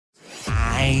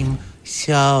I'm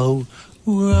so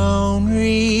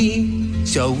lonely,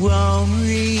 so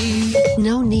lonely.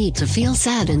 No need to feel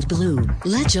sad and blue.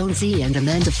 Let Jonesy and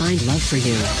Amanda find love for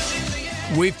you.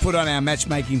 We've put on our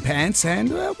matchmaking pants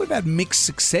and we've had mixed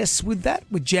success with that,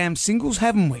 with jam singles,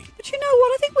 haven't we? But you know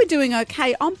what? I think we're doing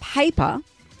okay. On paper,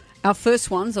 our first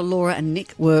ones, Laura and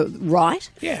Nick, were right.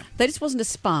 Yeah. There just wasn't a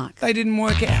spark. They didn't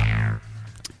work out.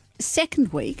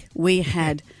 Second week, we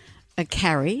had a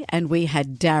Carrie and we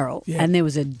had Daryl, and there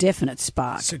was a definite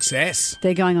spark. Success.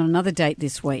 They're going on another date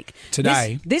this week.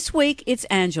 Today. This week, it's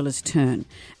Angela's turn.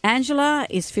 Angela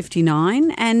is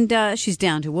 59 and she's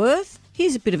down to earth.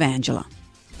 Here's a bit of Angela.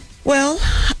 Well,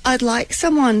 I'd like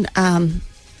someone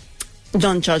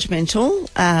non-judgmental,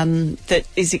 that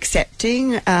is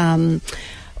accepting,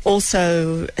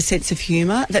 also a sense of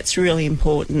humour. That's really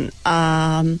important.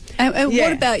 And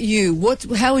what about you?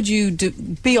 How would you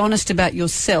be honest about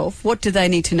yourself? What do they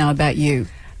need to know about you?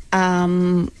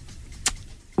 Well,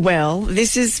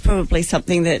 this is probably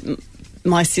something that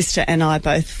my sister and I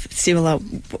both similar.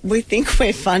 We think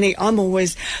we're funny. I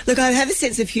have a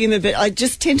sense of humour, but I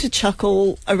just tend to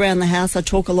chuckle around the house. I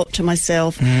talk a lot to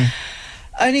myself.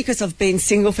 Only because I've been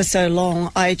single for so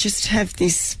long. I just have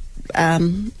this,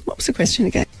 what was the question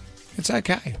again? It's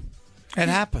okay. It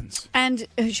happens. And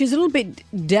she's a little bit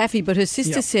daffy, but her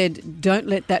sister said, don't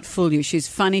let that fool you. She's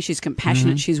funny, she's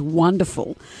compassionate, she's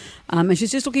wonderful, and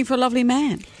she's just looking for a lovely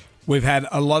man. We've had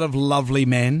a lot of lovely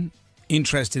men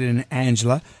interested in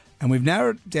Angela, and we've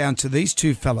narrowed it down to these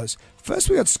two fellas. First,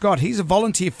 we got Scott. He's a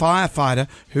volunteer firefighter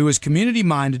who is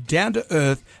community-minded,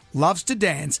 down-to-earth, loves to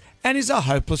dance, and is a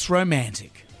hopeless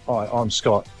romantic. Hi, I'm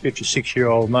Scott,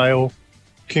 56-year-old male,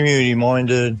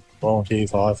 community-minded, volunteer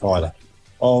firefighter.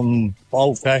 I'm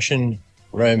old-fashioned,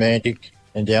 romantic,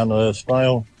 and down-to-earth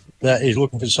male that is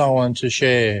looking for someone to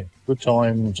share good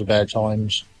times, bad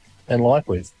times, and life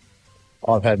with.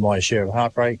 I've had my share of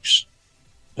heartbreaks,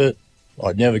 but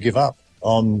I'd never give up.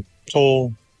 I'm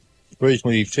tall,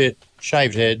 reasonably fit,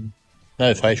 shaved head,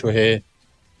 no facial hair.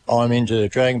 I'm into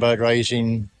dragon boat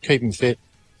racing, keeping fit,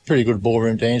 pretty good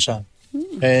ballroom dancer,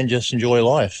 and just enjoy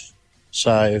life.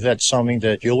 So if that's something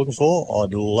that you're looking for,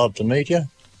 I'd love to meet you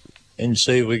and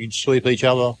see if we can sweep each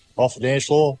other off the dance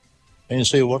floor and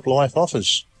see what life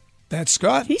offers. That's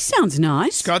Scott. He sounds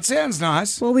nice. Scott sounds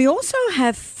nice. Well, we also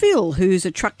have Phil, who's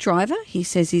a truck driver. He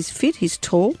says he's fit, he's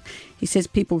tall. He says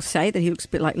people say that he looks a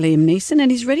bit like Liam Neeson,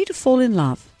 and he's ready to fall in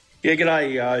love. Yeah,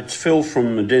 g'day. It's Phil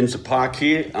from Denzer Park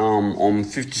here. I'm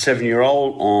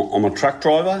 57-year-old. I'm a truck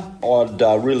driver. I'd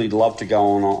really love to go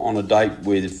on a date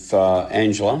with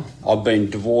Angela. I've been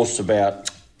divorced about,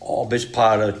 best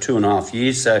part of 2.5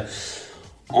 years, so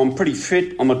I'm pretty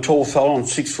fit. I'm a tall fella. I'm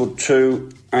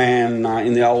 6'2", and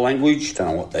in the old language, don't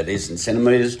know what that is in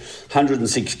centimetres,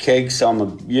 106 kegs, so I'm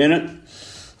a unit.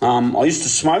 I used to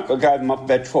smoke. I gave them up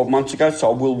about 12 months ago,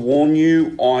 so I will warn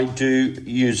you, I do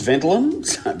use Ventolin,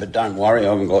 but don't worry,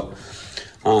 I haven't got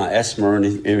asthma or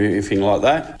anything like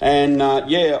that. And,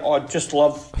 I just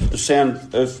love the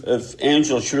sound of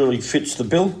Angela. She really fits the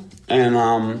bill.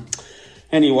 And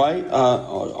anyway,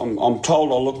 I'm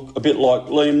told I look a bit like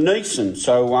Liam Neeson.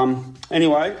 So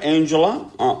anyway,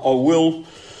 Angela, I will,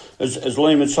 as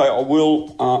Liam would say, I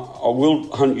will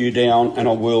hunt you down and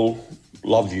I will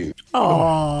love you.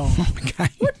 Oh, Okay.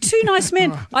 what two nice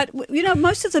men!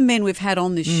 Most of the men we've had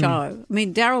on this show. I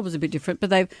mean, Daryl was a bit different, but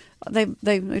they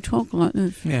talk like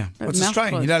this. Yeah. What's Mouth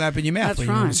Australian? closed. You don't open your mouth That's when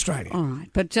you're right. in Australia. All right,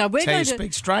 but we're That's how going you to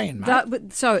speak Australian,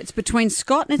 mate. So it's between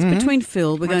Scott and it's between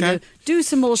Phil. We're going to do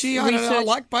some more Gee, research. I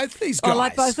like both these guys. I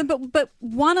like both of them, but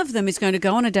one of them is going to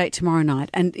go on a date tomorrow night,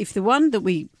 and if the one that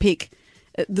we pick.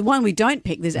 The one we don't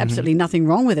pick, there's absolutely nothing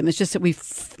wrong with him. It's just that we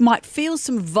might feel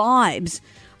some vibes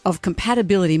of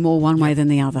compatibility more one way than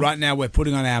the other. Right now we're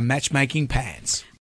putting on our matchmaking pants.